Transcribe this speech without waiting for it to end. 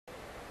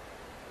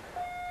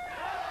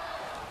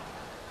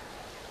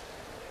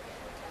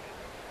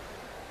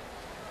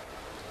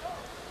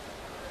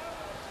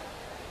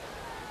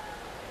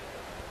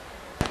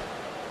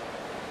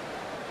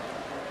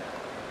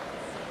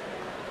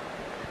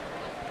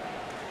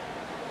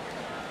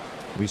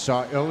We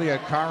saw Ilya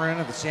Kharun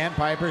of the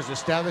Sandpipers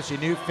establish a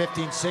new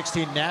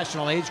 15-16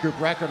 national age group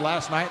record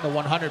last night in the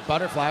 100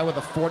 butterfly with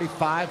a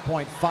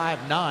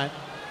 45.59.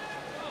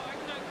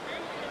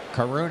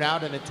 Kharun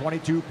out in a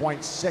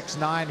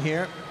 22.69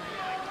 here.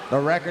 The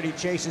record he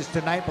chases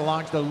tonight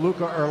belongs to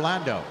Luca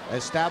Orlando,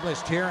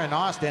 established here in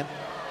Austin.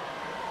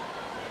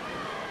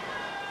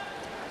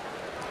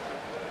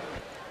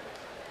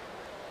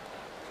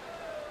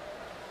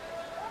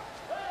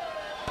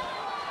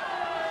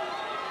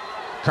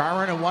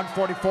 Kharun at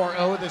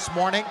 144.0 this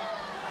morning.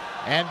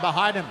 And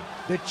behind him,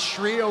 the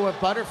trio of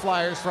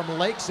butterflyers from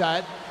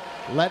Lakeside,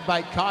 led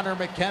by Conor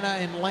McKenna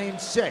in lane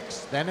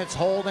 6. Then it's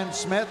Holden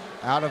Smith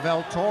out of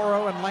El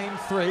Toro in lane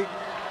 3.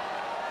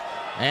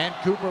 And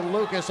Cooper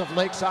Lucas of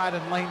Lakeside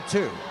in lane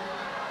 2.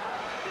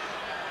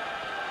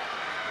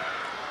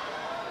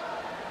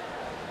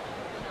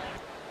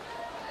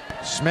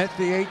 Smith,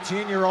 the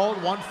 18-year-old,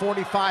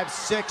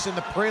 145.6 in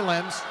the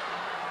prelims.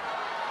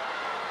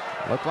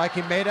 Looked like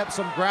he made up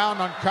some ground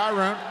on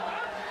Kharun.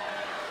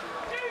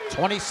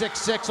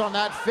 26.6 on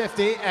that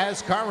 50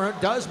 as Kharun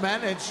does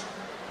manage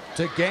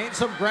to gain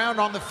some ground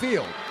on the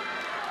field.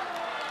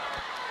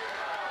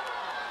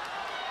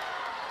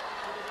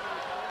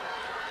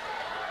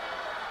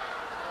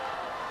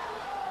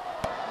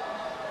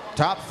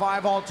 Top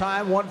 5 all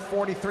time,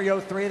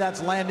 143.03,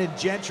 that's Landon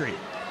Gentry.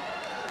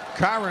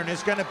 Kharun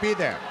is going to be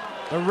there.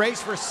 The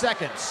race for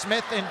second,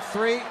 Smith in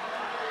 3,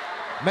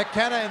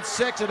 McKenna in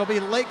 6, it'll be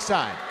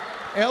Lakeside.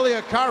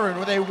 Ilya Kharun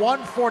with a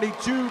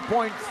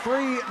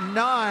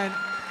 142.39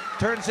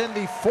 turns in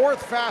the 4th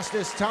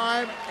fastest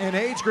time in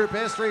age group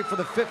history for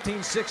the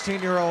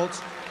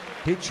 15-16-year-olds.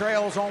 He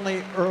trails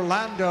only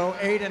Orlando,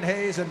 Aiden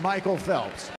Hayes, and Michael Phelps.